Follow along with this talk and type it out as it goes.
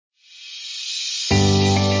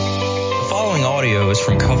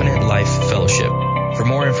from Covenant Life Fellowship. For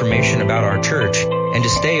more information about our church and to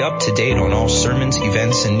stay up to date on all sermons,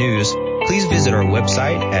 events, and news, please visit our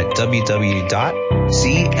website at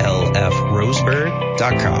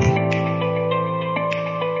www.clfroseburg.com. One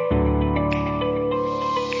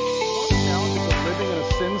of the challenges of living in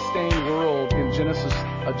a sin-stained world in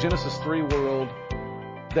Genesis 3 world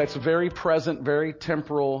that's very present, very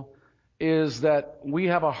temporal, is that we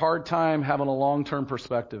have a hard time having a long-term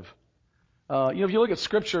perspective. If you look at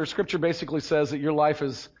Scripture basically says that your life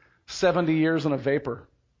is 70 years in a vapor.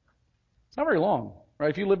 It's not very long, right?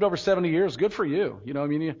 If you lived over 70 years, good for you. You're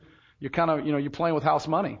kind of, you're playing with house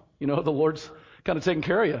money. The Lord's kind of taking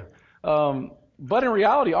care of you. But in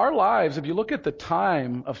reality, our lives, if you look at the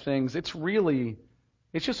time of things, it's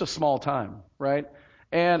just a small time, right?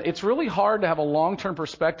 And it's really hard to have a long-term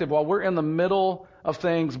perspective while we're in the middle of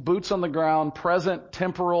things, boots on the ground, present,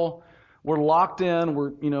 temporal. We're locked in.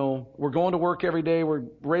 We're going to work every day. We're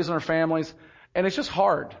raising our families. And it's just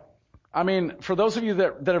hard. I mean, for those of you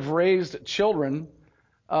that have raised children,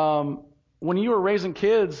 when you were raising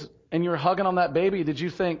kids and you were hugging on that baby, did you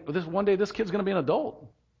think, one day this kid's going to be an adult?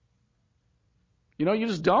 You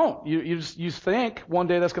just don't. You think one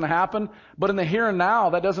day that's going to happen, but in the here and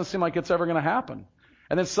now, that doesn't seem like it's ever going to happen.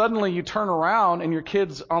 And then suddenly you turn around and your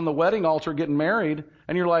kid's on the wedding altar getting married,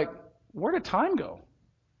 and you're like, where did time go?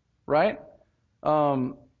 Right?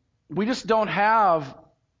 We just don't have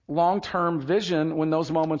long-term vision when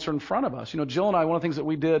those moments are in front of us. Jill and I, one of the things that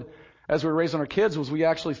we did as we were raising our kids was we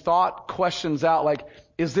actually thought questions out like,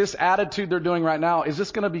 is this attitude they're doing right now, is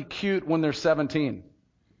this going to be cute when they're 17?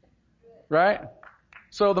 Right?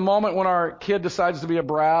 So the moment when our kid decides to be a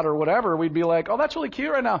brat or whatever, we'd be like, oh, that's really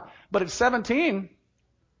cute right now. But at 17,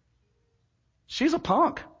 she's a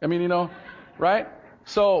punk. Right?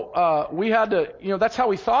 So we had to, that's how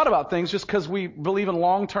we thought about things just because we believe in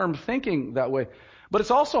long-term thinking that way. But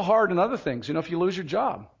it's also hard in other things. If you lose your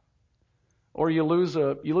job or you lose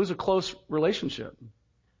a close relationship,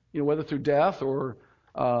 whether through death or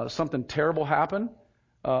something terrible happen,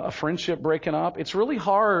 a friendship breaking up, it's really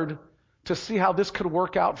hard to see how this could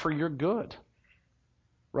work out for your good.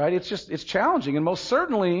 Right? It's challenging. And most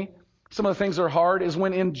certainly some of the things that are hard is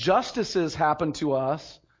when injustices happen to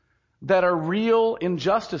us that are real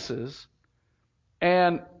injustices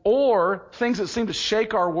or things that seem to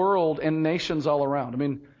shake our world and nations all around.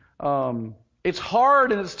 It's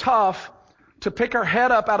hard and it's tough to pick our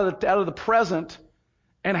head up out of the present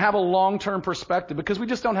and have a long-term perspective because we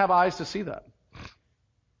just don't have eyes to see that.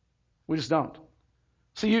 We just don't.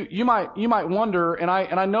 So you might wonder, and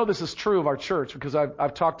I know this is true of our church because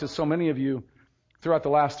I've talked to so many of you throughout the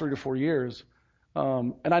last 3 to 4 years.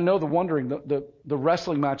 And I know the wondering, the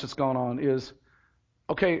wrestling match that's gone on is,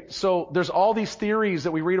 okay, so there's all these theories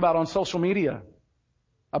that we read about on social media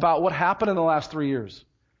about what happened in the last 3 years.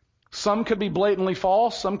 Some could be blatantly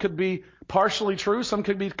false, some could be partially true, some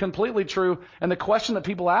could be completely true. And the question that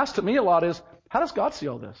people ask to me a lot is, how does God see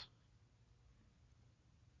all this?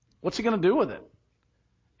 What's He going to do with it?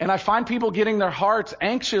 And I find people getting their hearts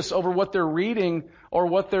anxious over what they're reading or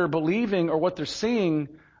what they're believing or what they're seeing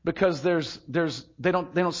because they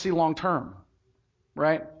don't see long term,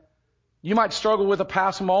 right? You might struggle with a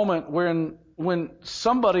past moment when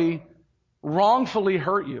somebody wrongfully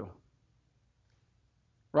hurt you,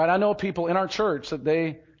 right? I know people in our church that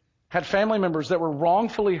they had family members that were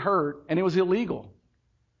wrongfully hurt and it was illegal,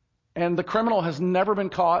 and the criminal has never been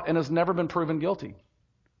caught and has never been proven guilty.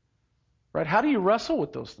 Right? How do you wrestle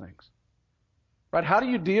with those things? Right? How do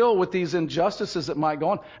you deal with these injustices that might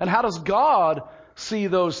go on? And how does God see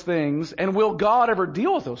those things? And will God ever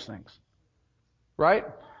deal with those things? Right?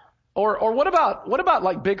 Or what about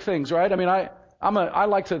like big things, right? I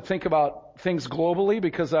like to think about things globally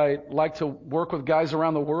because I like to work with guys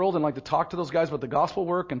around the world and like to talk to those guys about the gospel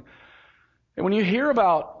work. And when you hear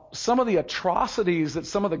about some of the atrocities that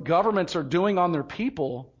some of the governments are doing on their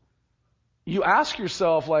people, you ask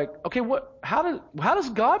yourself, like, okay, how does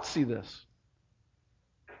God see this?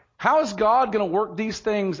 How is God going to work these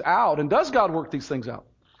things out? And does God work these things out?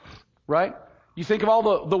 Right? You think of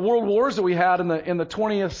all the world wars that we had in the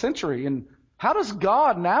 20th century, and how does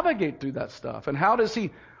God navigate through that stuff? And how does He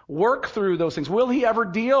work through those things? Will He ever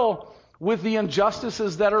deal with the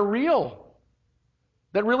injustices that are real,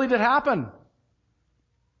 that really did happen?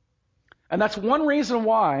 And that's one reason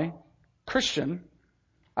why, Christian,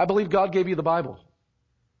 I believe God gave you the Bible.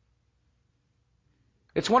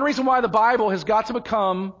 It's one reason why the Bible has got to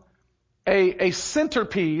become a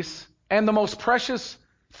centerpiece and the most precious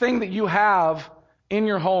thing that you have in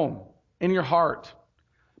your home, in your heart.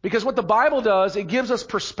 Because what the Bible does, it gives us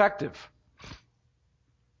perspective.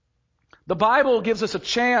 The Bible gives us a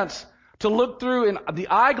chance to look through in the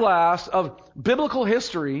eyeglass of biblical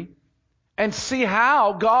history and see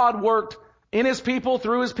how God worked in His people,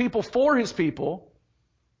 through His people, for His people,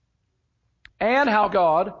 and how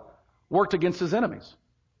God worked against His enemies.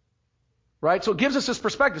 Right? So it gives us this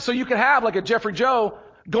perspective. So you could have like a Jeffrey Joe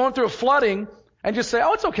going through a flooding and just say,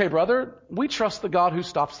 oh, it's okay, brother. We trust the God who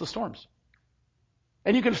stops the storms.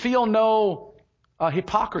 And you can feel no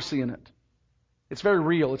hypocrisy in it. It's very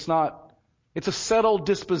real. It's a settled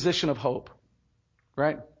disposition of hope.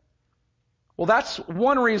 Right? Well, that's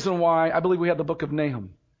one reason why I believe we have the book of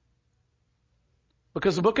Nahum.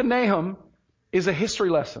 Because the book of Nahum is a history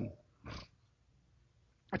lesson.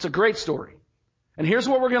 It's a great story. And here's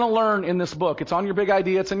what we're going to learn in this book. It's on your big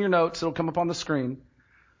idea. It's in your notes. It'll come up on the screen.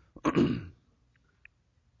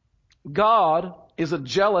 God is a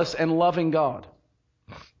jealous and loving God.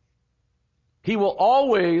 He will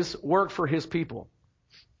always work for His people.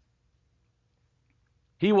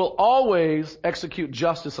 He will always execute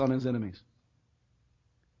justice on His enemies.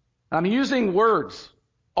 I'm using words,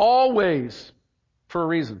 always, for a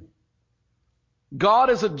reason. God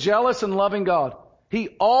is a jealous and loving God. He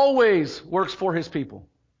always works for His people.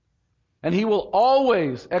 And He will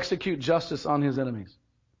always execute justice on His enemies.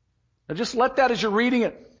 Now just let that, as you're reading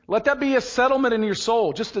it, let that be a settlement in your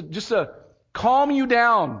soul, just to calm you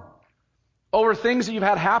down over things that you've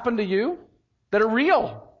had happen to you that are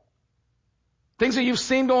real. Things that you've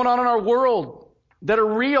seen going on in our world that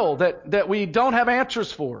are real, that we don't have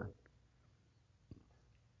answers for.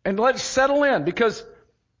 And let's settle in, because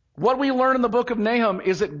what we learn in the book of Nahum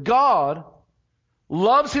is that God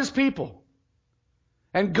loves His people.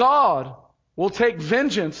 And God will take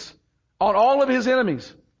vengeance on all of His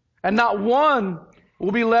enemies. And not one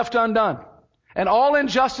will be left undone. And all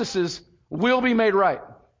injustices will be made right.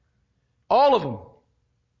 All of them.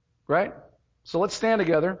 Right? So let's stand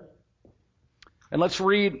together. And let's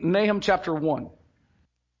read Nahum chapter 1.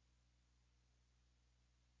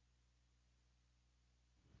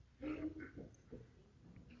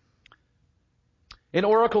 An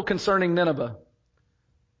oracle concerning Nineveh.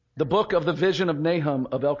 The book of the vision of Nahum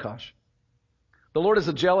of Elkosh. The Lord is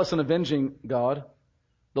a jealous and avenging God.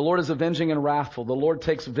 The Lord is avenging and wrathful. The Lord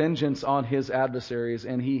takes vengeance on His adversaries,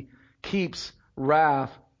 and He keeps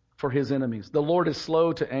wrath for His enemies. The Lord is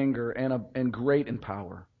slow to anger and great in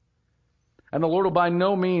power. And the Lord will by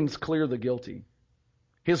no means clear the guilty.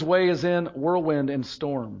 His way is in whirlwind and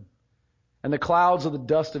storm, and the clouds are the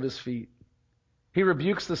dust of His feet. He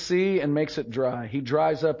rebukes the sea and makes it dry. He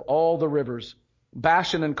dries up all the rivers.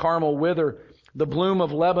 Bashan and Carmel wither. The bloom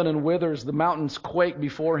of Lebanon withers. The mountains quake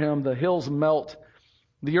before Him. The hills melt.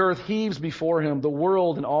 The earth heaves before Him. The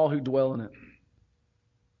world and all who dwell in it.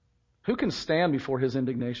 Who can stand before His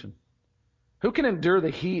indignation? Who can endure the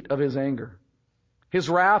heat of His anger? His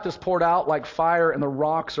wrath is poured out like fire, and the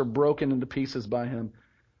rocks are broken into pieces by Him.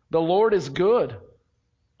 The Lord is good,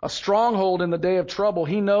 a stronghold in the day of trouble.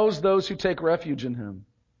 He knows those who take refuge in Him.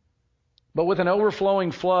 But with an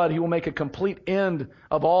overflowing flood, He will make a complete end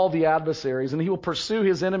of all the adversaries, and He will pursue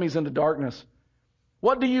His enemies into darkness.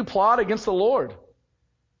 What do you plot against the Lord?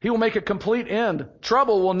 He will make a complete end.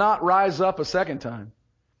 Trouble will not rise up a second time.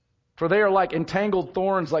 For they are like entangled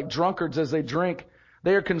thorns, like drunkards as they drink.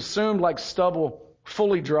 They are consumed like stubble,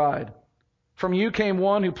 fully dried. From you came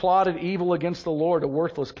one who plotted evil against the Lord, a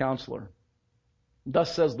worthless counselor.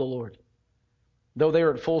 Thus says the Lord, though they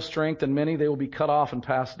are at full strength and many, they will be cut off and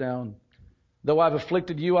passed down. Though I have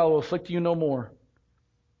afflicted you, I will afflict you no more.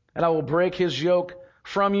 And I will break His yoke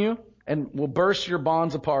from you and will burst your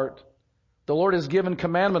bonds apart. The Lord has given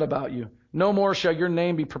commandment about you. No more shall your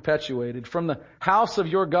name be perpetuated. From the house of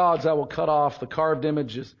your gods I will cut off the carved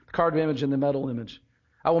image and the metal image.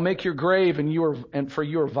 I will make your grave, and for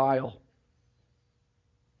you are vile.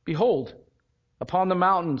 Behold, upon the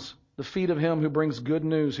mountains, the feet of Him who brings good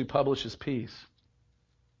news, who publishes peace.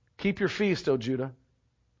 Keep your feast, O Judah.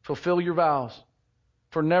 Fulfill your vows.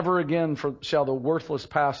 For never again shall the worthless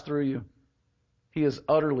pass through you. He is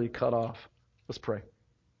utterly cut off. Let's pray.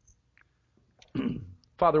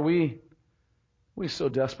 Father, we so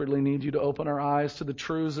desperately need you to open our eyes to the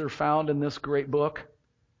truths that are found in this great book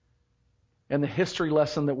and the history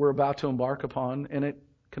lesson that we're about to embark upon. And it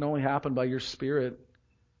can only happen by your Spirit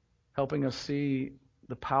helping us see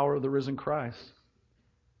the power of the risen Christ.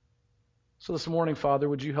 So this morning, Father,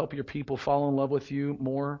 would you help your people fall in love with you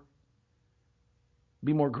more?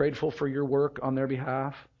 Be more grateful for your work on their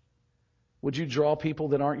behalf? Would you draw people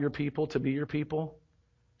that aren't your people to be your people?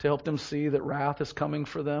 To help them see that wrath is coming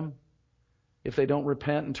for them if they don't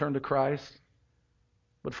repent and turn to Christ?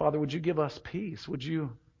 But Father, would you give us peace? Would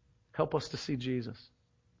you help us to see Jesus?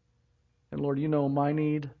 And Lord, you know my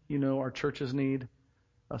need. You know our church's need.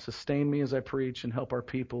 Sustain me as I preach and help our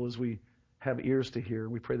people as we have ears to hear.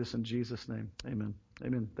 We pray this in Jesus' name. Amen.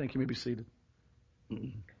 Amen. Thank you. You may be seated.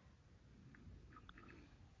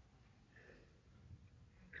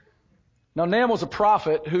 Now, Nahum was a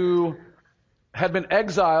prophet who had been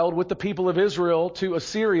exiled with the people of Israel to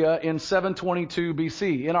Assyria in 722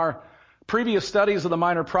 BC. In our previous studies of the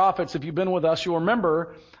minor prophets, if you've been with us, you'll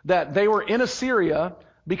remember that they were in Assyria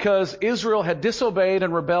because Israel had disobeyed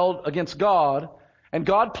and rebelled against God, and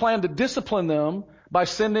God planned to discipline them by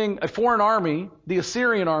sending a foreign army, the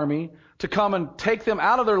Assyrian army, to come and take them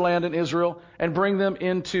out of their land in Israel and bring them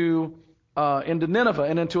into Nineveh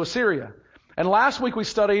and into Assyria. And last week we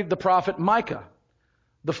studied the prophet Micah,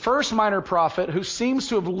 the first minor prophet who seems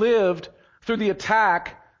to have lived through the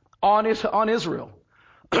attack on Israel.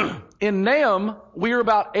 In Nahum, we are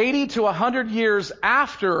about 80 to 100 years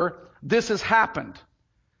after this has happened.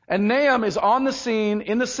 And Nahum is on the scene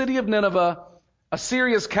in the city of Nineveh,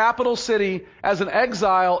 Assyria's capital city, as an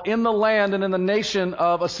exile in the land and in the nation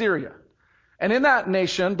of Assyria. And in that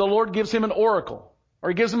nation, the Lord gives him an oracle, or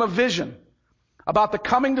he gives him a vision about the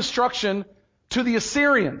coming destruction to the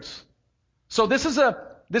Assyrians. So this is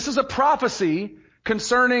a prophecy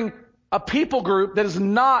concerning a people group that is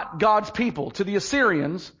not God's people, to the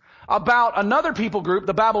Assyrians, about another people group,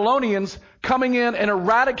 the Babylonians, coming in and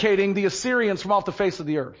eradicating the Assyrians from off the face of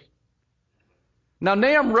the earth. Now,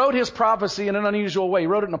 Nahum wrote his prophecy in an unusual way. He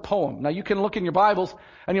wrote it in a poem. Now, you can look in your Bibles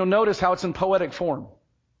and you'll notice how it's in poetic form,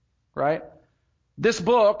 right? This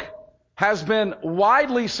book has been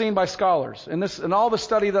widely seen by scholars. In all the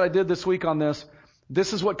study that I did this week on this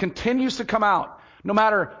is what continues to come out. No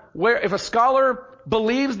matter where, if a scholar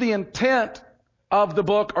believes the intent of the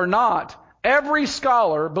book or not, every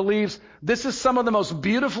scholar believes this is some of the most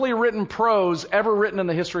beautifully written prose ever written in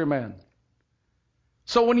the history of man.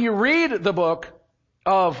 So when you read the book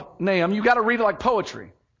of Nahum, you've got to read it like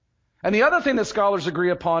poetry. And the other thing that scholars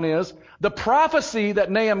agree upon is the prophecy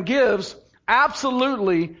that Nahum gives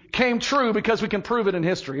absolutely came true because we can prove it in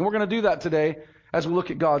history. And we're going to do that today as we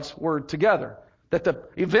look at God's Word together. That the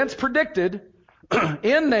events predicted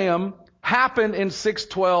in Nahum happened in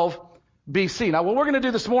 612 BC. Now, what we're going to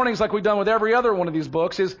do this morning is like we've done with every other one of these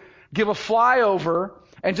books, is give a flyover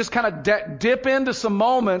and just kind of dip into some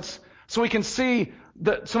moments so we can see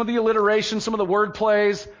some of the alliteration, some of the word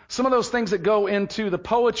plays, some of those things that go into the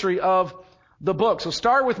poetry of the book. So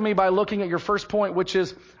start with me by looking at your first point, which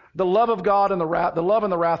is the love of God and the love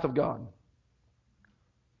and the wrath of God.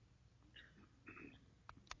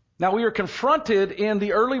 Now, we are confronted in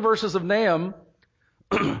the early verses of Nahum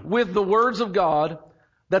with the words of God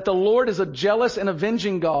that the Lord is a jealous and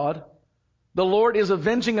avenging God. The Lord is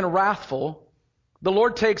avenging and wrathful. The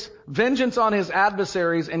Lord takes vengeance on his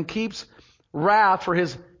adversaries and keeps wrath for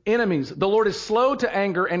his enemies. The Lord is slow to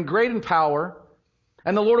anger and great in power,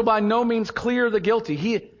 and the Lord will by no means clear the guilty.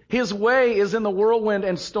 His way is in the whirlwind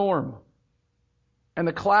and storm, and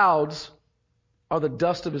the clouds are the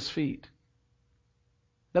dust of his feet.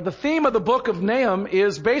 Now, the theme of the book of Nahum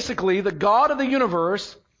is basically the God of the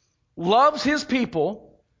universe loves his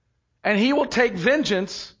people, and he will take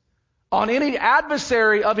vengeance on any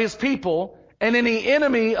adversary of his people and any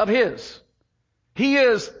enemy of his. He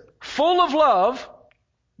is full of love,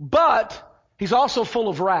 but he's also full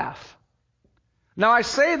of wrath. Now, I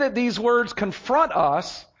say that these words confront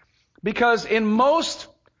us because in most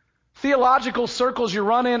theological circles you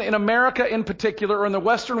run in America in particular, or in the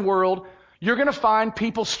Western world, you're going to find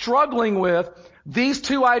people struggling with these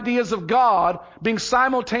two ideas of God being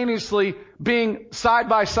simultaneously being side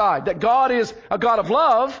by side. That God is a God of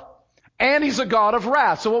love and he's a God of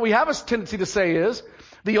wrath. So what we have a tendency to say is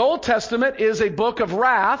the Old Testament is a book of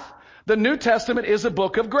wrath. The New Testament is a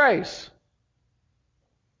book of grace.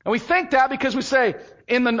 And we think that because we say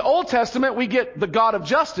in the Old Testament we get the God of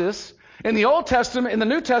justice. In the Old Testament, in the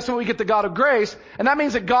New Testament, we get the God of grace. And that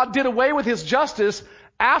means that God did away with his justice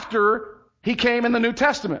after he came in the New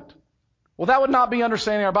Testament. Well, that would not be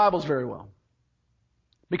understanding our Bibles very well.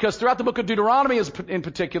 Because throughout the book of Deuteronomy in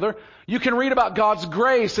particular, you can read about God's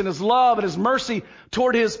grace and his love and his mercy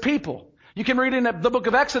toward his people. You can read in the book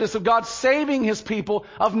of Exodus of God saving his people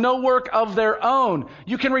of no work of their own.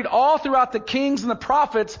 You can read all throughout the kings and the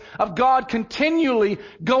prophets of God continually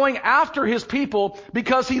going after his people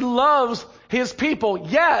because he loves his people.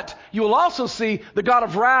 Yet, you will also see the God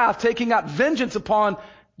of wrath taking out vengeance upon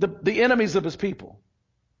the enemies of his people.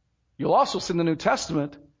 You'll also see in the New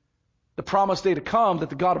Testament the promised day to come that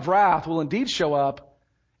the God of wrath will indeed show up,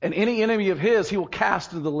 and any enemy of his he will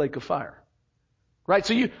cast into the lake of fire. Right?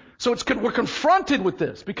 So we're confronted with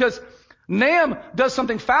this because Nahum does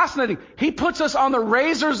something fascinating. He puts us on the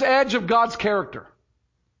razor's edge of God's character.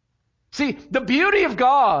 See, the beauty of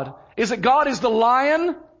God is that God is the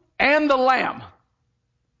lion and the lamb.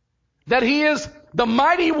 That He is the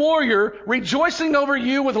mighty warrior rejoicing over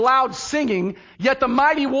you with loud singing, yet the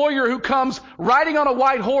mighty warrior who comes riding on a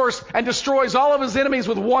white horse and destroys all of his enemies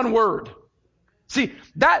with one word. See,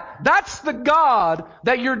 that's the God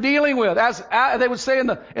that you're dealing with. As they would say in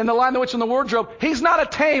the Lion, the Witch, and the Wardrobe, He's not a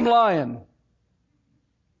tame lion.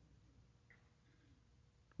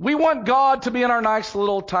 We want God to be in our nice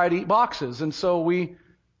little tidy boxes. And so we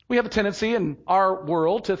have a tendency in our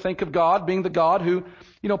world to think of God being the God who,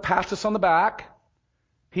 pats us on the back.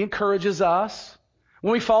 He encourages us.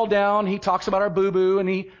 When we fall down, He talks about our boo-boo and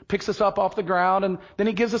He picks us up off the ground, and then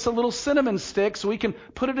He gives us a little cinnamon stick so we can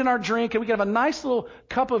put it in our drink and we can have a nice little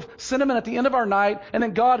cup of cinnamon at the end of our night, and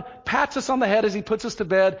then God pats us on the head as He puts us to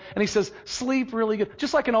bed and He says, sleep really good.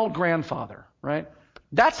 Just like an old grandfather, right?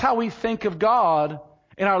 That's how we think of God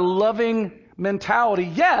in our loving mentality.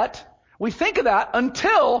 Yet, we think of that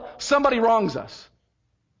until somebody wrongs us.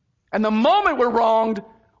 And the moment we're wronged,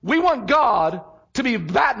 we want God to be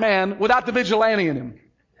Batman without the vigilante in Him.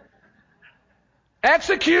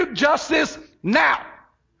 Execute justice now.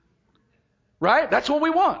 Right? That's what we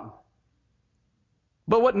want.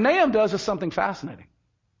 But what Nahum does is something fascinating.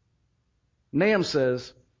 Nahum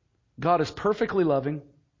says, God is perfectly loving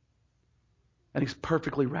and He's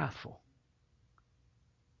perfectly wrathful.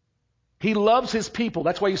 He loves His people.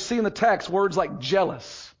 That's why you see in the text words like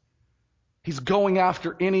jealous. He's going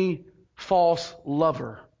after any false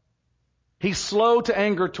lover. He's slow to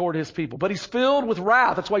anger toward His people, but He's filled with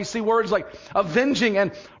wrath. That's why you see words like avenging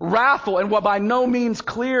and wrathful, and what by no means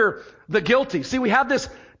clear the guilty. See, we have this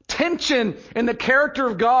tension in the character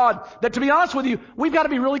of God that, to be honest with you, we've got to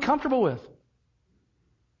be really comfortable with.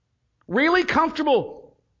 Really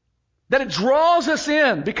comfortable. That it draws us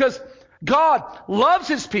in, because God loves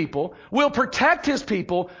His people, will protect His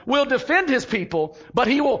people, will defend His people, but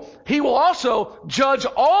He will also judge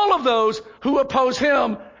all of those who oppose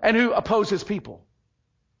Him and who oppose His people.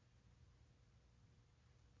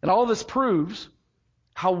 And all of this proves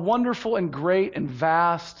how wonderful and great and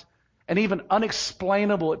vast and even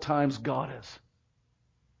unexplainable at times God is.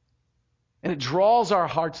 And it draws our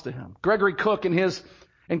hearts to Him. Gregory Cook, in his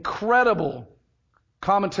incredible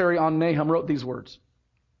commentary on Nahum, wrote these words.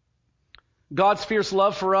 God's fierce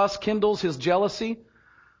love for us kindles His jealousy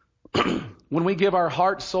when we give our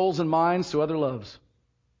hearts, souls, and minds to other loves.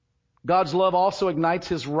 God's love also ignites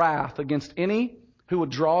His wrath against any who would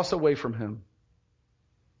draw us away from Him.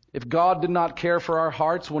 If God did not care for our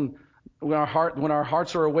hearts when our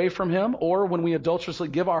hearts are away from Him, or when we adulterously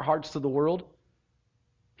give our hearts to the world,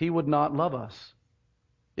 He would not love us.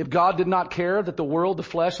 If God did not care that the world, the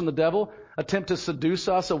flesh, and the devil attempt to seduce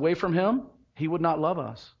us away from Him, He would not love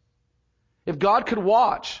us. If God could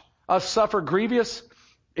watch us suffer grievous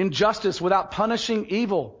injustice without punishing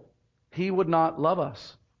evil, He would not love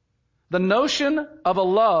us. The notion of a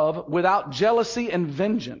love without jealousy and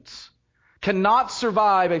vengeance cannot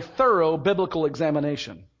survive a thorough biblical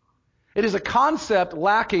examination. It is a concept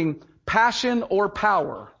lacking passion or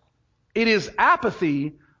power. It is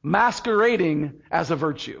apathy masquerading as a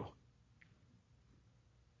virtue.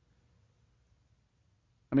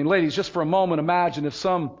 I mean, ladies, just for a moment, imagine if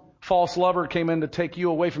some false lover came in to take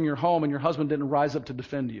you away from your home and your husband didn't rise up to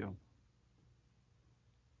defend you.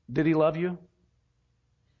 Did he love you?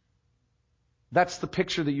 That's the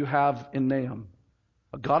picture that you have in Nahum.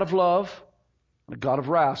 A God of love and a God of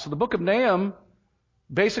wrath. So the book of Nahum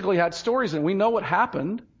basically had stories, and we know what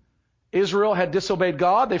happened. Israel had disobeyed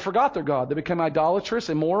God. They forgot their God. They became idolatrous,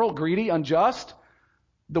 immoral, greedy, unjust.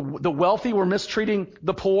 The wealthy were mistreating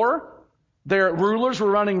the poor. Their rulers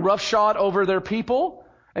were running roughshod over their people.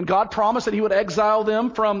 And God promised that He would exile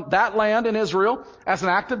them from that land in Israel as an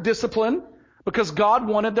act of discipline, because God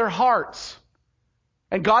wanted their hearts.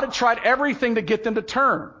 And God had tried everything to get them to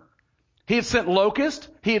turn. He had sent locusts.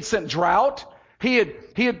 He had sent drought. He had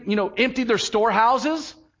emptied their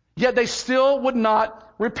storehouses. Yet they still would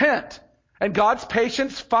not repent. And God's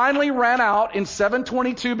patience finally ran out in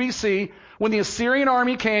 722 BC when the Assyrian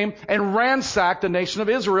army came and ransacked the nation of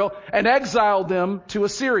Israel and exiled them to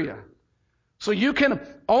Assyria. So you can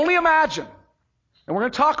only imagine, and we're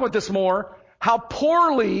going to talk about this more, how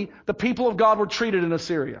poorly the people of God were treated in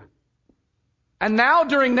Assyria. And now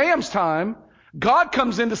during Nahum's time, God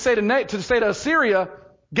comes in to say to Assyria,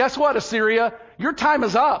 guess what, Assyria? Your time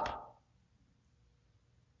is up.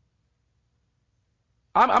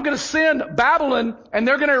 I'm going to send Babylon, and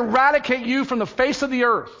they're going to eradicate you from the face of the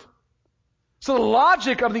earth. So the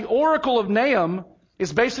logic of the oracle of Nahum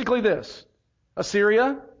is basically this.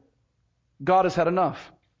 Assyria, God has had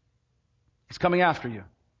enough. He's coming after you.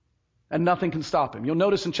 and nothing can stop him. You'll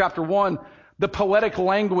notice in chapter 1, the poetic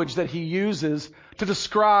language that he uses to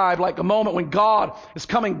describe like a moment when God is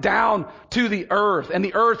coming down to the earth and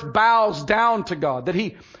the earth bows down to God, that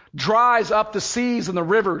he dries up the seas and the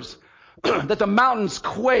rivers, that the mountains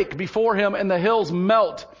quake before him and the hills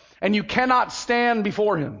melt and you cannot stand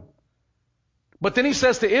before him. But then he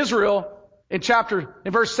says to Israel in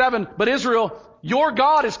verse 7, but Israel, your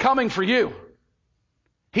God is coming for you.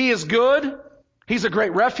 He is good. He's a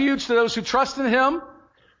great refuge to those who trust in him.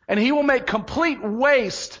 And he will make complete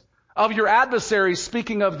waste of your adversaries,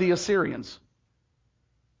 speaking of the Assyrians.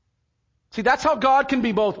 See, that's how God can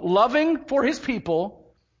be both loving for his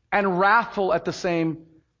people and wrathful at the same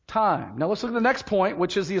time. Now let's look at the next point,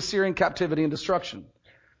 which is the Assyrian captivity and destruction.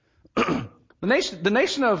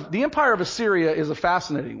 The empire of Assyria is a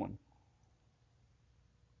fascinating one.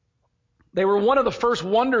 They were one of the first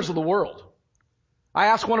wonders of the world. I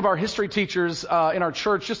asked one of our history teachers in our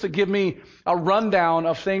church just to give me a rundown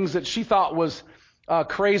of things that she thought was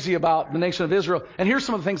crazy about the nation of Israel. And here's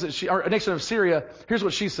some of the things that nation of Syria, here's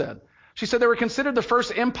what she said. She said they were considered the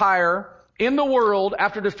first empire in the world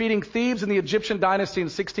after defeating Thebes in the Egyptian dynasty in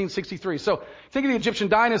 1663. So think of the Egyptian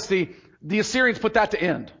dynasty, the Assyrians put that to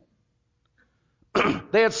end.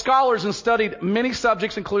 They had scholars and studied many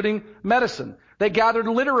subjects, including medicine. They gathered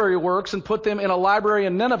literary works and put them in a library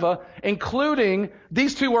in Nineveh, including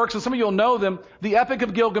these two works, and some of you will know them, the Epic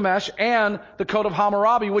of Gilgamesh and the Code of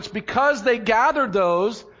Hammurabi, which because they gathered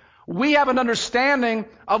those, we have an understanding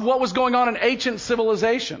of what was going on in ancient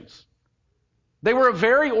civilizations. They were a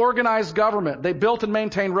very organized government. They built and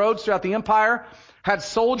maintained roads throughout the empire, had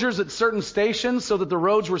soldiers at certain stations so that the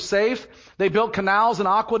roads were safe. They built canals and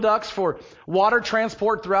aqueducts for water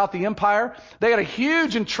transport throughout the empire. They had a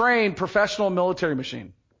huge and trained professional military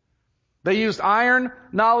machine. They used iron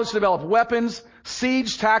knowledge to develop weapons,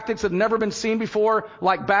 siege tactics that had never been seen before,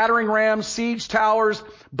 like battering rams, siege towers,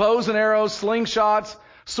 bows and arrows, slingshots,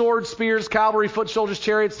 swords, spears, cavalry, foot soldiers,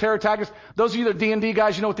 chariots, terror tactics. Those of you that are D&D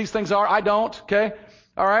guys, you know what these things are. I don't, okay?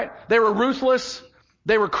 All right? They were ruthless.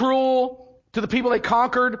 They were cruel to the people they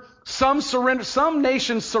conquered. Some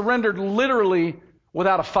nations surrendered literally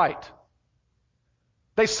without a fight.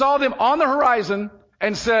 They saw them on the horizon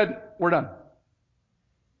and said, we're done.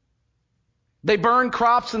 They burned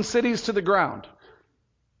crops and cities to the ground.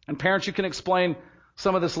 And parents, you can explain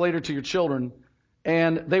some of this later to your children.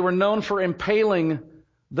 And they were known for impaling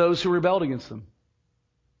those who rebelled against them.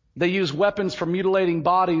 They used weapons for mutilating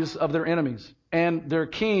bodies of their enemies. And their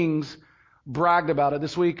kings bragged about it.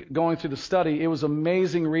 This week, going through the study, it was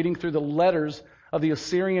amazing reading through the letters of the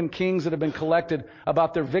Assyrian kings that have been collected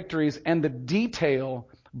about their victories and the detail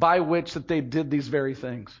by which that they did these very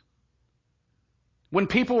things. When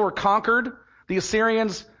people were conquered, the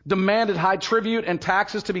Assyrians demanded high tribute and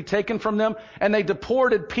taxes to be taken from them, and they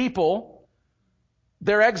deported people,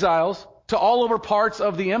 their exiles, to all over parts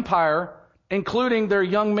of the empire, including their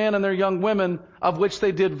young men and their young women, of which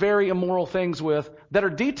they did very immoral things with, that are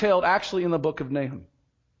detailed actually in the book of Nahum.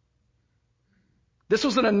 This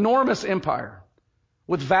was an enormous empire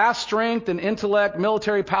with vast strength and intellect,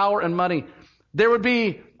 military power and money. There would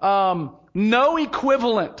be no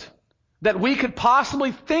equivalent that we could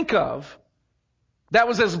possibly think of that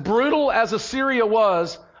was as brutal as Assyria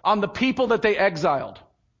was on the people that they exiled.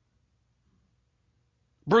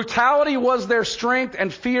 Brutality was their strength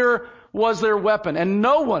and fear was their weapon. And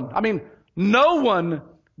no one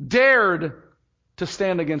dared to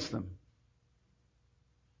stand against them.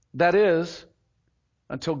 That is,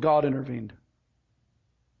 until God intervened.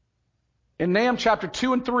 In Nahum chapter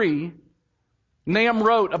 2 and 3, Nahum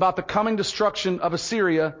wrote about the coming destruction of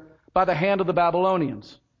Assyria by the hand of the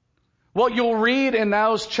Babylonians. What you'll read in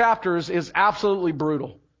those chapters is absolutely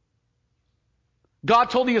brutal. God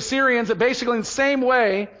told the Assyrians that basically in the same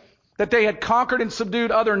way that they had conquered and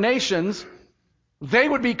subdued other nations, they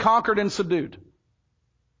would be conquered and subdued.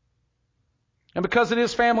 And because it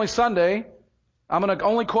is Family Sunday, I'm going to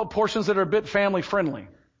only quote portions that are a bit family friendly,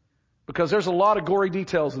 because there's a lot of gory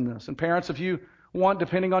details in this. And parents, if you want,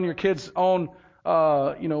 depending on your kids' own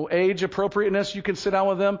age appropriateness, you can sit down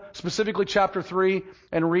with them, specifically chapter 3,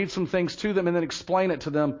 and read some things to them and then explain it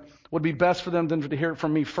to them. Would be best for them than to hear it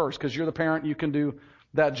from me first, because you're the parent, you can do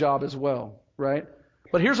that job as well, right?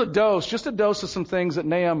 But here's just a dose of some things that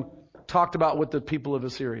Nahum talked about with the people of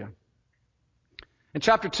Assyria. In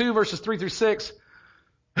chapter 2, verses 3 through 6,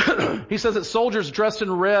 he says that soldiers dressed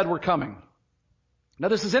in red were coming. Now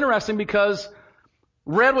this is interesting because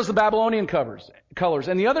red was the Babylonian colors.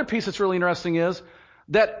 And the other piece that's really interesting is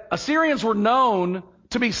that Assyrians were known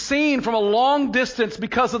to be seen from a long distance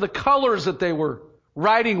because of the colors that they were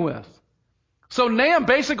riding with. So Nahum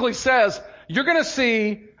basically says, you're going to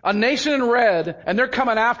see a nation in red, and they're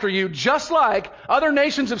coming after you, just like other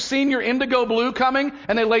nations have seen your indigo blue coming,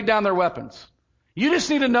 and they laid down their weapons. You just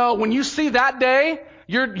need to know, when you see that day,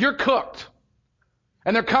 you're cooked.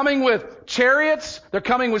 And they're coming with chariots, they're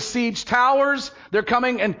coming with siege towers, they're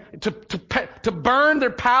coming and to burn their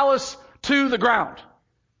palace to the ground.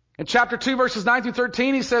 In chapter 2, verses 9 through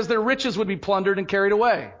 13, he says their riches would be plundered and carried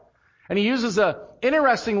away. And he uses an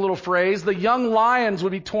interesting little phrase, the young lions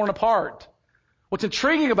would be torn apart. What's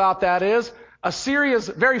intriguing about that is Assyria's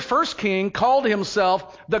very first king called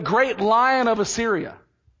himself the great lion of Assyria.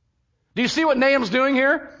 Do you see what Nahum's doing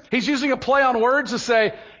here? He's using a play on words to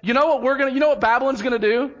say, you know what Babylon's going to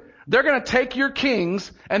do? They're going to take your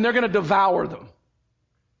kings and they're going to devour them.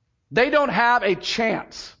 They don't have a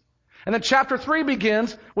chance. And then chapter 3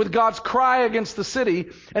 begins with God's cry against the city,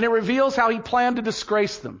 and it reveals how he planned to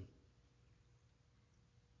disgrace them.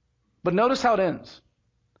 But notice how it ends.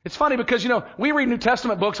 It's funny because, we read New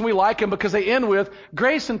Testament books and we like them because they end with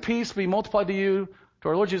grace and peace be multiplied to you, to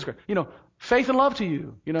our Lord Jesus Christ. Faith and love to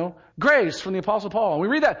you, grace from the Apostle Paul. And we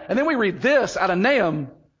read that. And then we read this out of Nahum.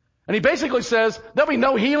 And he basically says, there'll be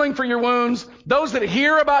no healing for your wounds. Those that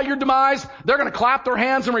hear about your demise, they're going to clap their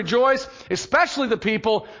hands and rejoice, especially the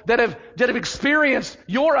people that have experienced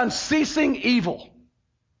your unceasing evil.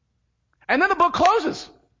 And then the book closes.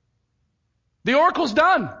 The oracle's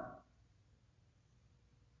done.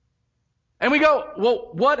 And we go,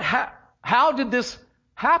 well, how did this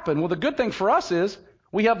happen? Well, the good thing for us is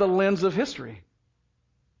we have the lens of history.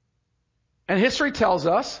 And history tells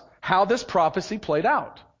us how this prophecy played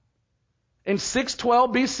out. In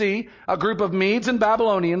 612 BC, a group of Medes and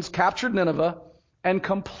Babylonians captured Nineveh and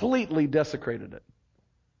completely desecrated it.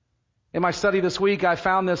 In my study this week, I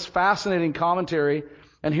found this fascinating commentary,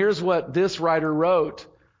 and here's what this writer wrote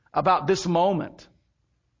about this moment.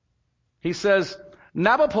 He says,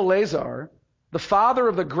 Nabopolassar, the father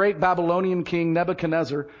of the great Babylonian king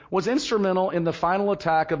Nebuchadnezzar, was instrumental in the final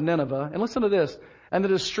attack of Nineveh. And listen to this. And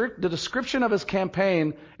the description of his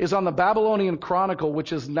campaign is on the Babylonian Chronicle,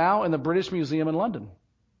 which is now in the British Museum in London.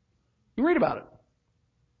 You can read about it.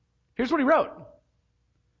 Here's what he wrote.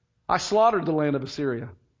 I slaughtered the land of Assyria.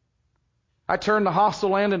 I turned the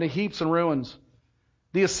hostile land into heaps and ruins.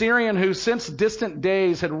 The Assyrian who since distant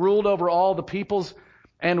days had ruled over all the peoples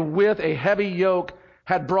and with a heavy yoke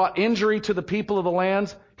had brought injury to the people of the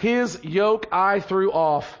lands, his yoke I threw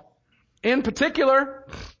off. In particular,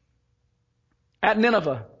 at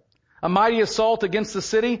Nineveh, a mighty assault against the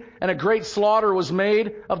city, and a great slaughter was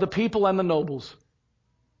made of the people and the nobles.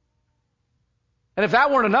 And if that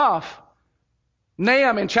weren't enough,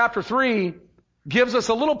 Nahum in chapter 3 gives us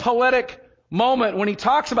a little poetic moment when he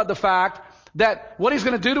talks about the fact that what he's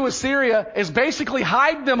going to do to Assyria is basically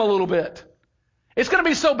hide them a little bit. It's going to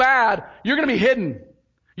be so bad, you're going to be hidden.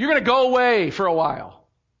 You're going to go away for a while.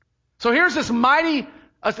 So here's this mighty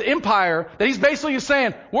empire that he's basically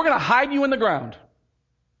saying, we're going to hide you in the ground.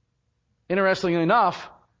 Interestingly enough,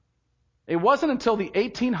 it wasn't until the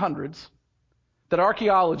 1800s that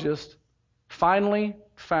archaeologists finally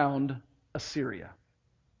found Assyria.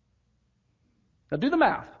 Now do the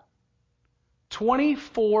math.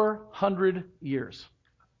 2,400 years.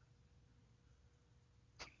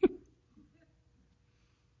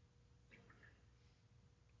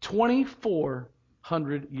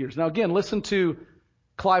 2,400 years. Now again, listen to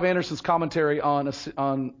Clive Anderson's commentary on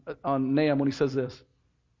Nahum when he says this.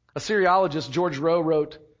 Assyriologist George Rowe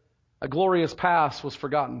wrote, a glorious past was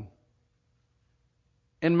forgotten.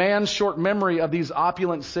 In man's short memory of these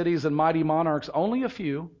opulent cities and mighty monarchs, only a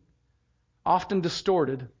few, often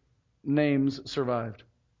distorted, names survived.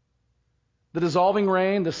 The dissolving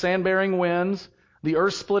rain, the sand-bearing winds, the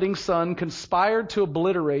earth-splitting sun conspired to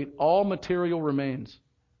obliterate all material remains.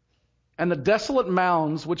 And the desolate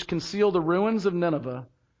mounds which conceal the ruins of Nineveh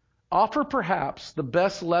offer perhaps the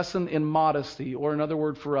best lesson in modesty, or another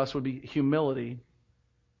word for us would be humility,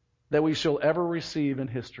 that we shall ever receive in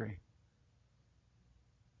history.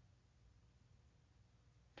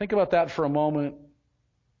 Think about that for a moment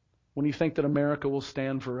when you think that America will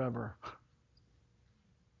stand forever.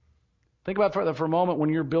 Think about that for a moment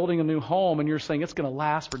when you're building a new home and you're saying it's going to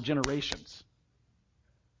last for generations.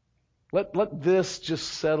 Let this just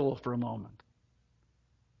settle for a moment.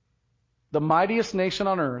 The mightiest nation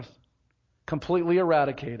on earth, completely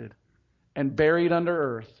eradicated and buried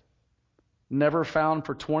under earth, never found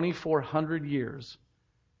for 2,400 years,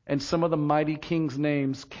 and some of the mighty kings'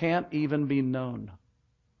 names can't even be known.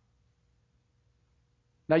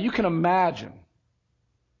 Now you can imagine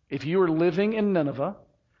if you were living in Nineveh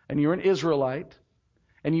and you're an Israelite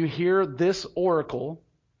and you hear this oracle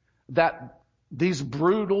that these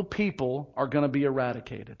brutal people are going to be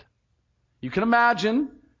eradicated. You can imagine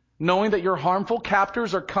knowing that your harmful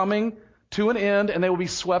captors are coming to an end and they will be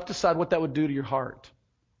swept aside, what that would do to your heart.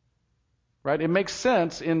 Right? It makes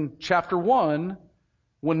sense in chapter 1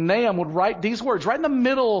 when Nahum would write these words. Right in the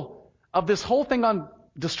middle of this whole thing on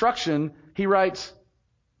destruction, he writes,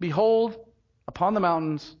 "Behold, upon the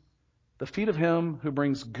mountains, the feet of him who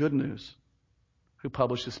brings good news, who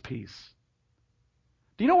publishes peace."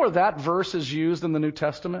 Do you know where that verse is used in the New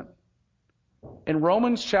Testament? In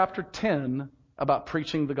Romans chapter 10, about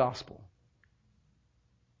preaching the gospel.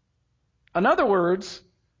 In other words,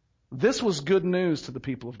 this was good news to the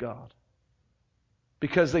people of God,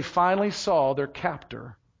 because they finally saw their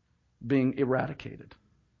captor being eradicated.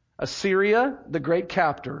 Assyria, the great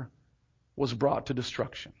captor, was brought to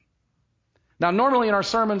destruction. Now, normally in our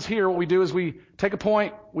sermons here, what we do is we take a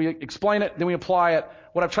point, we explain it, then we apply it.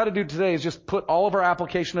 What I've tried to do today is just put all of our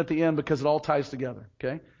application at the end because it all ties together.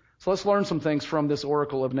 Okay? So let's learn some things from this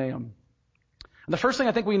oracle of Nahum. And the first thing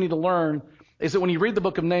I think we need to learn is that when you read the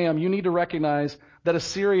book of Nahum, you need to recognize that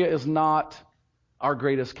Assyria is not our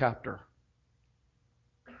greatest captor.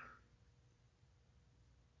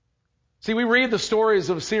 See, we read the stories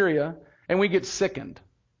of Assyria and we get sickened.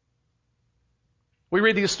 We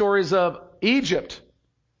read these stories of Egypt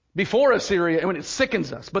before Assyria and it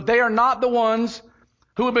sickens us. But they are not the ones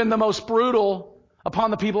who have been the most brutal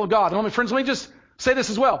upon the people of God. And friends, let me just say this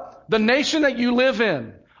as well. The nation that you live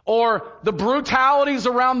in or the brutalities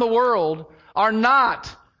around the world are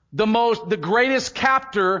not the greatest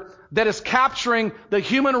captor that is capturing the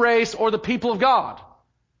human race or the people of God.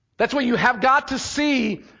 That's what you have got to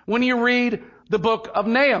see when you read the book of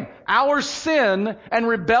Nahum. Our sin and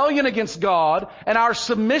rebellion against God and our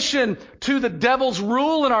submission to the devil's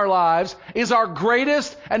rule in our lives is our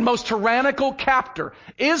greatest and most tyrannical captor.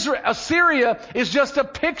 Assyria is just a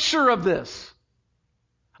picture of this.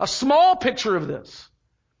 A small picture of this.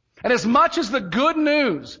 And as much as the good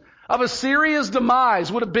news of Assyria's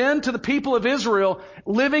demise would have been to the people of Israel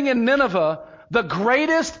living in Nineveh, the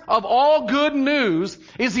greatest of all good news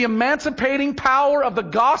is the emancipating power of the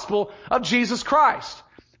gospel of Jesus Christ.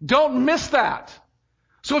 Don't miss that.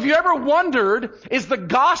 So if you ever wondered, is the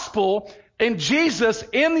gospel in Jesus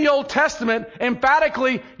in the Old Testament?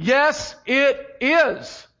 Emphatically, yes, it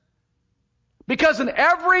is. Because in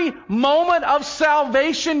every moment of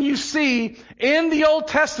salvation you see in the Old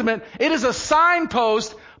Testament, it is a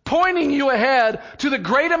signpost pointing you ahead to the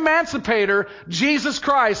great emancipator, Jesus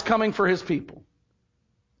Christ, coming for His people.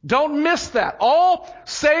 Don't miss that. All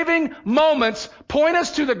saving moments point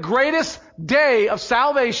us to the greatest day of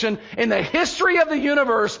salvation in the history of the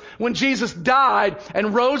universe when Jesus died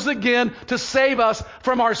and rose again to save us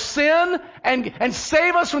from our sin and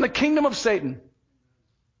save us from the kingdom of Satan.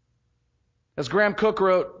 As Graham Cook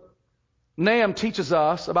wrote, Nahum teaches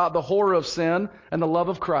us about the horror of sin and the love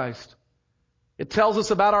of Christ. It tells us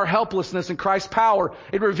about our helplessness in Christ's power.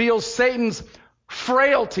 It reveals Satan's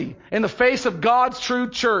frailty in the face of God's true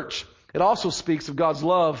church. It also speaks of God's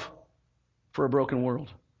love for a broken world.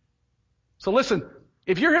 So listen,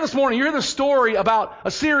 if you're here this morning, you hear the story about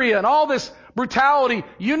Assyria and all this brutality,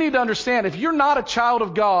 you need to understand, if you're not a child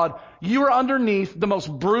of God, you are underneath the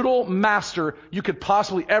most brutal master you could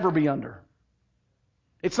possibly ever be under.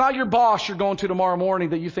 It's not your boss you're going to tomorrow morning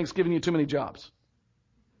that you think's giving you too many jobs.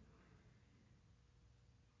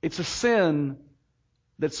 It's a sin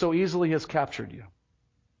that so easily has captured you.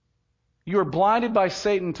 You are blinded by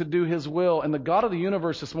Satan to do his will, and the God of the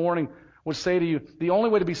universe this morning would say to you, the only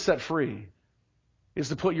way to be set free is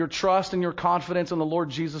to put your trust and your confidence in the Lord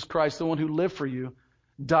Jesus Christ, the one who lived for you,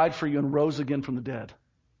 died for you, and rose again from the dead.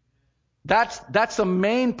 That's the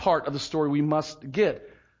main part of the story we must get.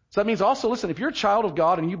 So that means also, listen, if you're a child of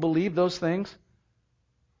God and you believe those things,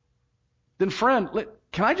 then friend,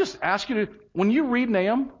 can I just ask you to, when you read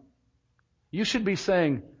Nahum, you should be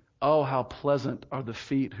saying, oh, how pleasant are the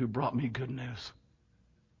feet who brought me good news.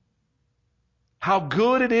 How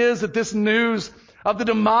good it is that this news of the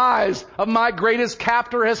demise of my greatest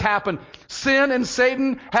captor has happened. Sin and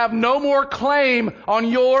Satan have no more claim on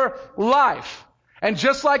your life. And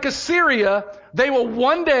just like Assyria, they will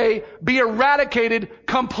one day be eradicated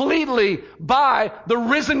completely by the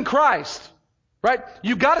risen Christ. Right?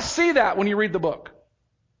 You've got to see that when you read the book.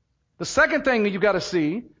 The second thing that you've got to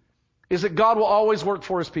see is that God will always work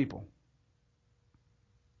for His people.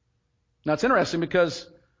 Now it's interesting because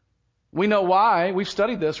we know why, we've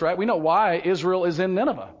studied this, right? We know why Israel is in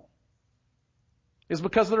Nineveh. It's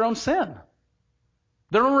because of their own sin.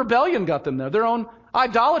 Their own rebellion got them there. Their own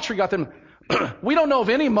idolatry got them. We don't know of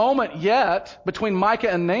any moment yet between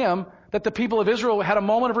Micah and Nahum that the people of Israel had a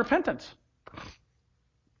moment of repentance.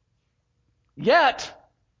 Yet,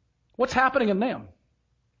 what's happening in Nahum?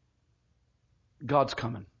 God's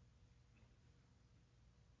coming.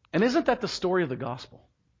 And isn't that the story of the gospel?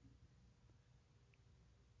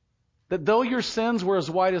 That though your sins were as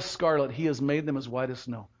white as scarlet, He has made them as white as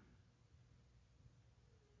snow.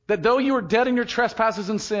 That though you were dead in your trespasses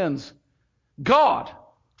and sins, God,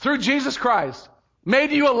 through Jesus Christ,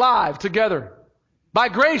 made you alive together. By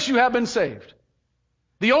grace you have been saved.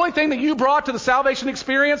 The only thing that you brought to the salvation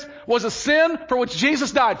experience was a sin for which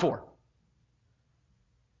Jesus died for.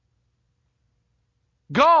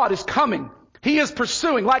 God is coming. He is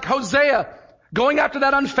pursuing, like Hosea, going after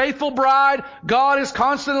that unfaithful bride. God is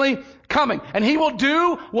constantly coming. And He will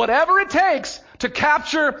do whatever it takes to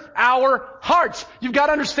capture our hearts. You've got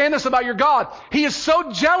to understand this about your God. He is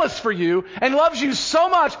so jealous for you and loves you so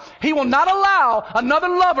much, He will not allow another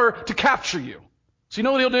lover to capture you. So you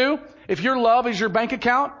know what He'll do? If your love is your bank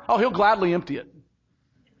account, He'll gladly empty it.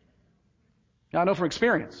 Now, I know from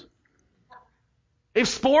experience. If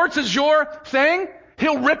sports is your thing,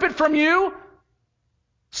 He'll rip it from you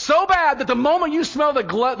so bad that the moment you smell the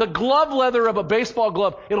glove leather of a baseball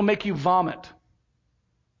glove, it'll make you vomit.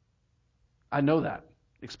 I know that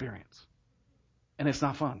experience. And it's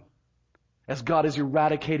not fun. As God is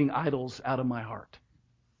eradicating idols out of my heart.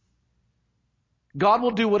 God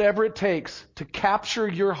will do whatever it takes to capture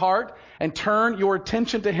your heart and turn your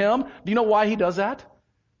attention to Him. Do you know why He does that?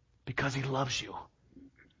 Because He loves you.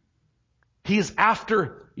 He is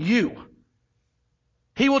after you.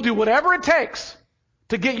 He will do whatever it takes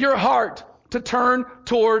to get your heart to turn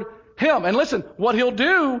toward Him. And listen, what He'll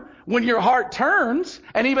do when your heart turns,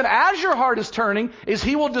 and even as your heart is turning, is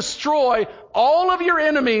He will destroy all of your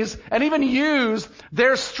enemies and even use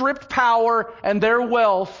their stripped power and their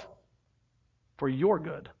wealth for your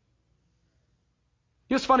good.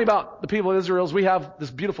 You know what's funny about the people of Israel is we have this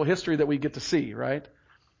beautiful history that we get to see, right?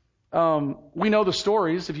 We know the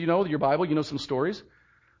stories. If you know your Bible, you know some stories.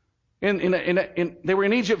 They were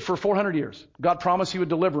in Egypt for 400 years. God promised He would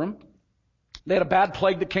deliver them. They had a bad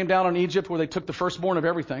plague that came down on Egypt where they took the firstborn of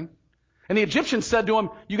everything. And the Egyptians said to them,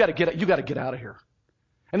 you got to get out of here.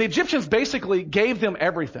 And the Egyptians basically gave them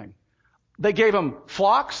everything. They gave them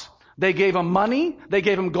flocks. They gave them money. They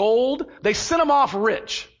gave them gold. They sent them off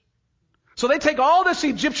rich. So they take all this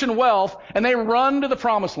Egyptian wealth and they run to the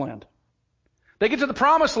promised land. They get to the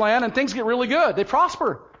promised land and things get really good. They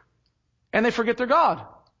prosper. And they forget their God.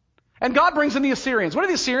 And God brings in the Assyrians. What do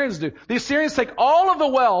the Assyrians do? The Assyrians take all of the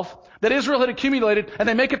wealth that Israel had accumulated and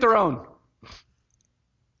they make it their own.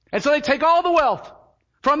 And so they take all the wealth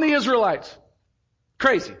from the Israelites.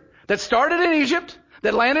 Crazy. That started in Egypt,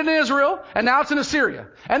 that landed in Israel, and now it's in Assyria.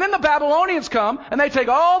 And then the Babylonians come and they take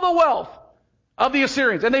all the wealth of the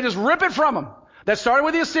Assyrians and they just rip it from them. That started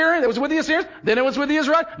with the Assyrians, it was with the Assyrians, then it was with the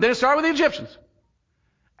Israelites, then it started with the Egyptians.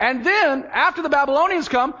 And then, after the Babylonians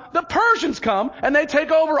come, the Persians come, and they take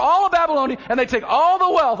over all of Babylonia, and they take all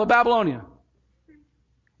the wealth of Babylonia,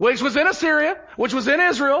 which was in Assyria, which was in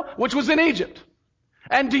Israel, which was in Egypt.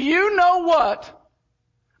 And do you know what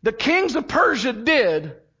the kings of Persia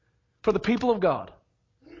did for the people of God?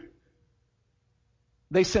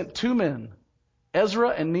 They sent two men, Ezra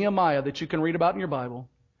and Nehemiah, that you can read about in your Bible,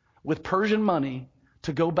 with Persian money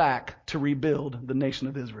to go back to rebuild the nation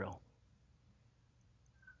of Israel.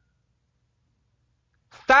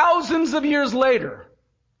 Thousands of years later,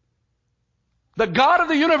 the God of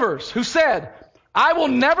the universe who said, I will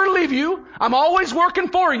never leave you, I'm always working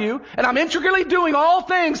for you, and I'm intricately doing all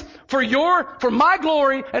things for my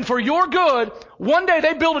glory and for your good, one day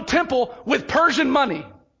they build a temple with Persian money.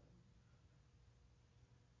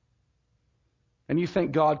 And you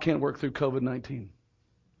think God can't work through COVID-19.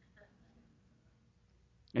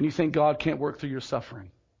 And you think God can't work through your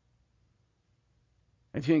suffering.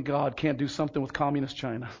 And you think God can't do something with communist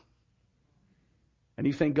China. And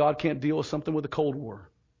you think God can't deal with something with the Cold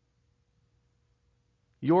War.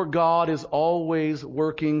 Your God is always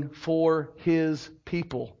working for His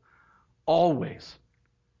people. Always.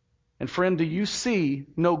 And friend, do you see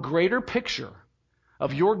no greater picture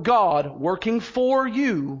of your God working for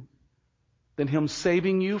you than Him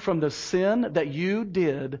saving you from the sin that you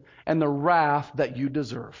did and the wrath that you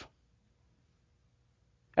deserve?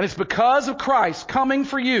 And it's because of Christ coming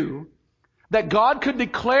for you that God could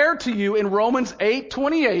declare to you in Romans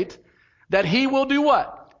 8:28 that He will do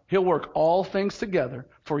what? He'll work all things together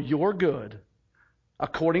for your good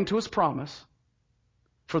according to His promise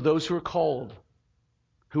for those who are called,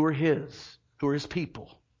 who are His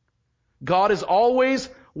people. God is always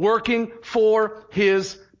working for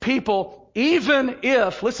His people, even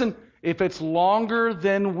if, listen, if it's longer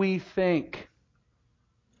than we think.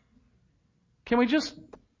 Can we just...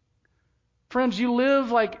 Friends, you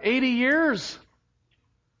live like 80 years.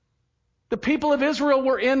 The people of Israel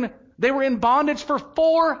were in bondage for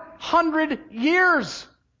 400 years.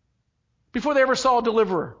 before they ever saw a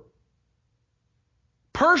deliverer.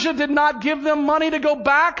 Persia did not give them money to go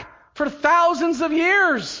back for thousands of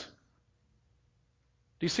years.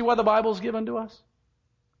 Do you see why the Bible is given to us?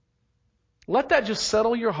 Let that just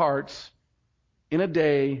settle your hearts in a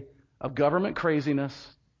day of government craziness,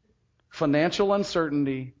 financial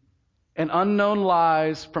uncertainty, and unknown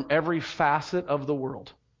lies from every facet of the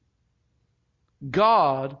world.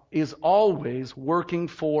 God is always working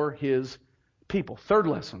for His people. Third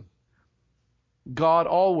lesson. God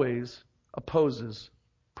always opposes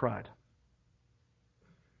pride.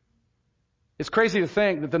 It's crazy to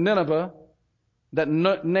think that the Nineveh that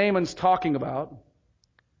Naaman's talking about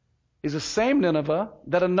is the same Nineveh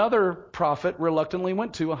that another prophet reluctantly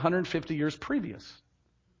went to 150 years previous.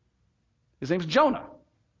 His name's Jonah.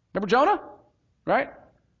 Remember Jonah? Right?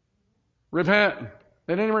 Repent.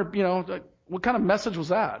 They didn't, what kind of message was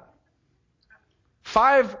that?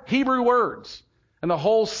 5 Hebrew words, and the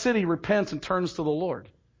whole city repents and turns to the Lord,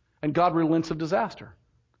 and God relents of disaster.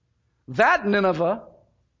 That Nineveh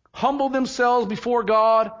humbled themselves before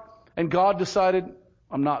God, and God decided,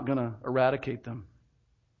 I'm not going to eradicate them.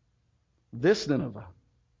 This Nineveh,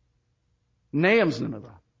 Nahum's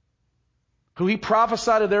Nineveh, who he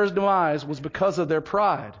prophesied of their demise, was because of their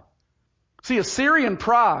pride. See, Assyrian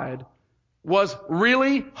pride was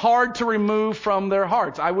really hard to remove from their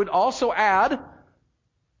hearts. I would also add,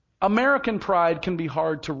 American pride can be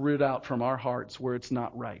hard to root out from our hearts where it's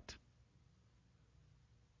not right.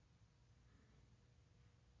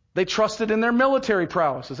 They trusted in their military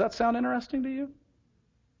prowess. Does that sound interesting to you?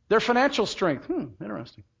 Their financial strength.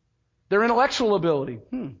 Interesting. Their intellectual ability.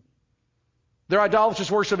 Their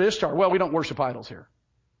idolatrous worship of Ishtar. Well, we don't worship idols here.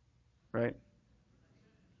 Right?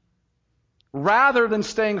 Rather than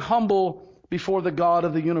staying humble before the God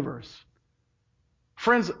of the universe.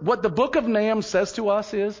 Friends, what the book of Nahum says to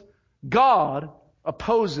us is, God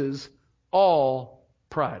opposes all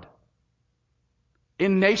pride.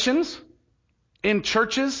 In nations, in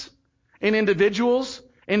churches, in individuals,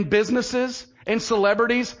 in businesses, in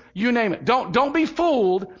celebrities, you name it. Don't be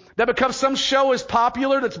fooled that because some show is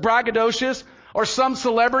popular that's braggadocious, or some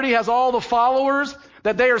celebrity has all the followers,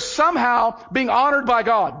 that they are somehow being honored by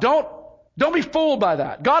God. Don't be fooled by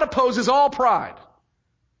that. God opposes all pride.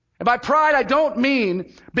 And by pride, I don't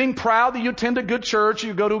mean being proud that you attend a good church, or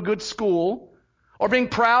you go to a good school, or being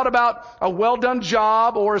proud about a well-done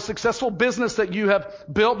job or a successful business that you have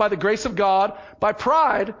built by the grace of God. By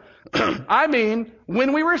pride, I mean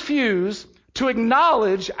when we refuse to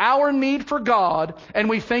acknowledge our need for God and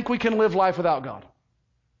we think we can live life without God.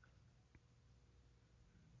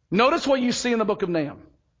 Notice what you see in the book of Nahum.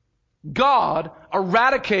 God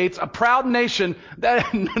eradicates a proud nation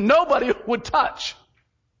that nobody would touch.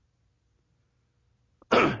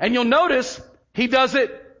 And you'll notice He does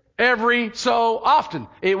it every so often.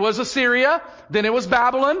 It was Assyria, then it was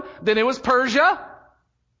Babylon, then it was Persia,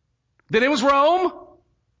 then it was Rome.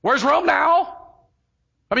 Where's Rome now?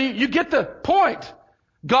 I mean, you get the point.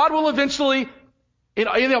 God will eventually, in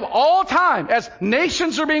all time, as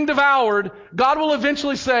nations are being devoured, God will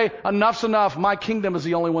eventually say, enough's enough. My kingdom is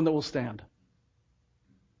the only one that will stand.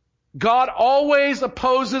 God always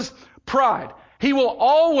opposes pride. He will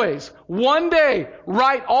always, one day,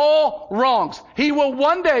 right all wrongs. He will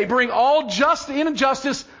one day bring all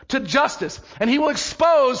injustice to justice. And He will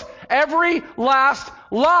expose every last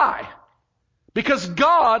lie. Because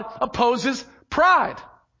God opposes pride.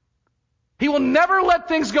 He will never let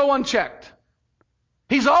things go unchecked.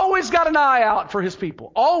 He's always got an eye out for His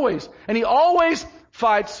people. Always. And He always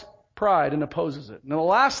fights pride and opposes it. Now the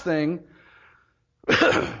last thing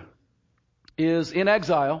is in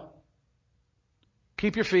exile.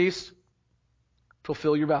 Keep your feast,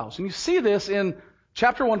 fulfill your vows. And you see this in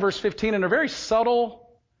chapter 1, verse 15 in a very subtle,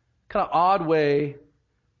 kind of odd way,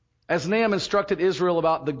 as Nahum instructed Israel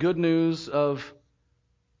about the good news of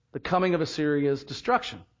the coming of Assyria's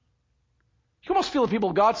destruction. You almost feel the people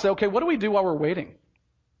of God say, okay, what do we do while we're waiting?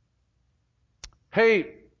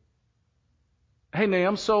 Hey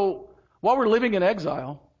Nahum, so while we're living in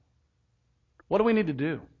exile, what do we need to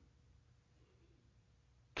do?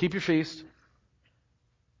 Keep your feast.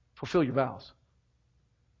 Fulfill your vows.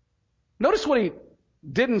 Notice what he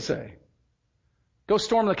didn't say. Go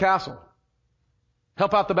storm the castle.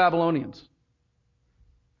 Help out the Babylonians.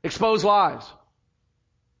 Expose lies.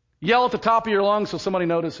 Yell at the top of your lungs so somebody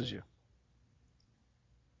notices you.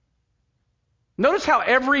 Notice how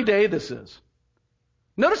everyday this is.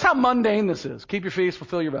 Notice how mundane this is. Keep your feast,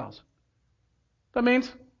 fulfill your vows. That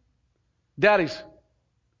means, daddies,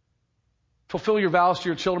 fulfill your vows to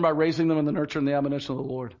your children by raising them in the nurture and the admonition of the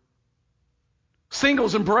Lord.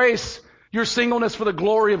 Singles, embrace your singleness for the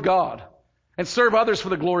glory of God and serve others for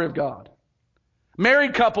the glory of God.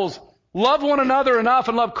 Married couples, love one another enough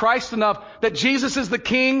and love Christ enough that Jesus is the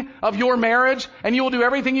king of your marriage, and you will do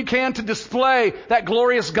everything you can to display that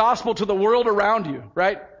glorious gospel to the world around you,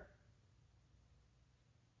 right?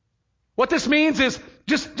 What this means is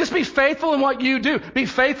just be faithful in what you do. Be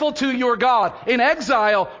faithful to your God. In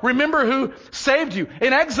exile, remember who saved you.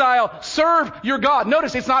 In exile, serve your God.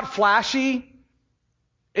 Notice it's not flashy.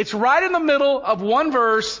 It's right in the middle of one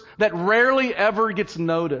verse that rarely ever gets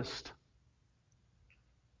noticed.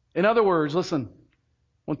 In other words, listen,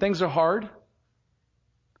 when things are hard,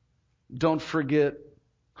 don't forget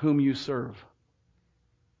whom you serve.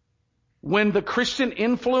 When the Christian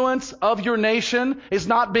influence of your nation is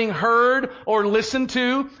not being heard or listened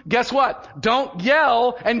to, guess what? Don't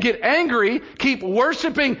yell and get angry. Keep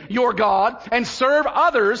worshiping your God and serve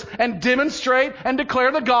others and demonstrate and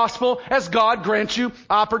declare the gospel as God grants you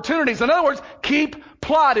opportunities. In other words, keep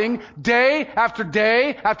plotting day after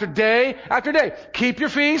day after day after day. Keep your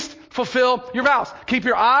feast. Fulfill your vows. Keep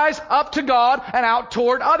your eyes up to God and out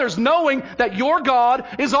toward others, knowing that your God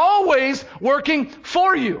is always working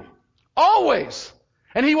for you. Always.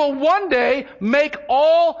 And He will one day make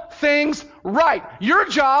all things right. Your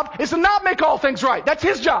job is to not make all things right. That's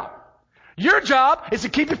His job. Your job is to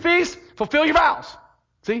keep your feast, fulfill your vows.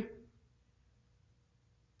 See?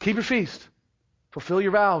 Keep your feast. Fulfill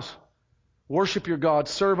your vows. Worship your God.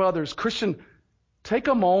 Serve others. Christian, take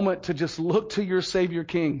a moment to just look to your Savior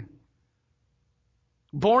King.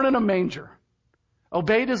 Born in a manger.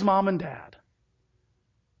 Obeyed his mom and dad.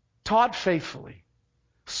 Taught faithfully.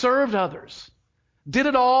 Served others, did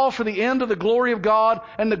it all for the end of the glory of God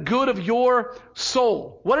and the good of your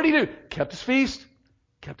soul. What did he do? Kept his feast,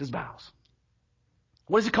 kept his vows.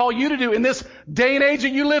 What does he call you to do in this day and age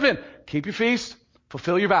that you live in? Keep your feast,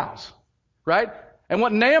 fulfill your vows, right? And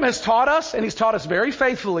what Nahum has taught us, and he's taught us very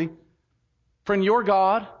faithfully, friend, your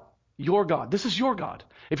God, this is your God.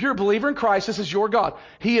 If you're a believer in Christ, this is your God.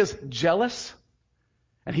 He is jealous,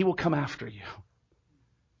 and He will come after you.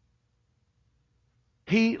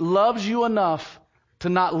 He loves you enough to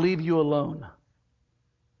not leave you alone.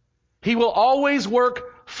 He will always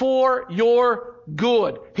work for your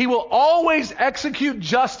good. He will always execute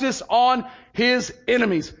justice on His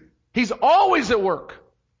enemies. He's always at work,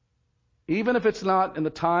 even if it's not in the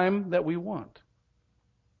time that we want.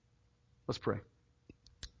 Let's pray.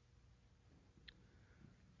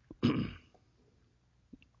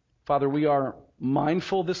 Father, we are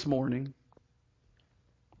mindful this morning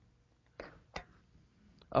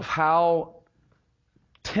of how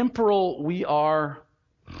temporal we are,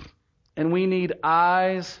 and we need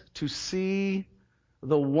eyes to see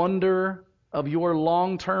the wonder of your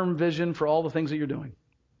long-term vision for all the things that you're doing.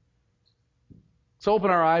 So open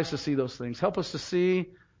our eyes to see those things. Help us to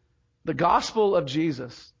see the gospel of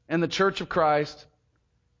Jesus and the church of Christ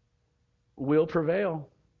will prevail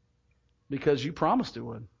because you promised it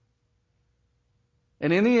would.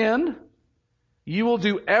 And in the end, you will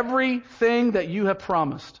do everything that you have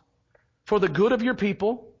promised for the good of your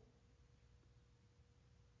people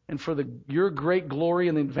and for your great glory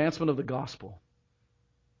and the advancement of the gospel.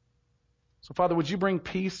 So, Father, would you bring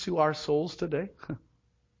peace to our souls today?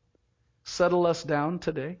 Settle us down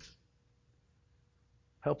today.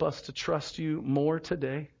 Help us to trust you more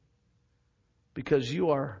today because you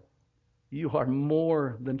are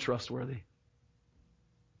more than trustworthy.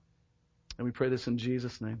 And we pray this in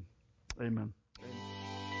Jesus' name. Amen.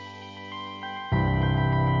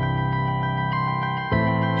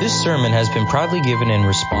 This sermon has been proudly given in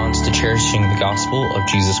response to cherishing the gospel of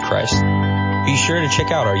Jesus Christ. Be sure to check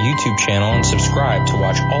out our YouTube channel and subscribe to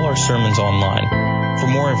watch all our sermons online. For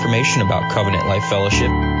more information about Covenant Life Fellowship,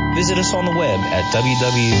 visit us on the web at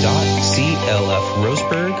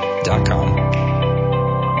www.clfroseburg.com.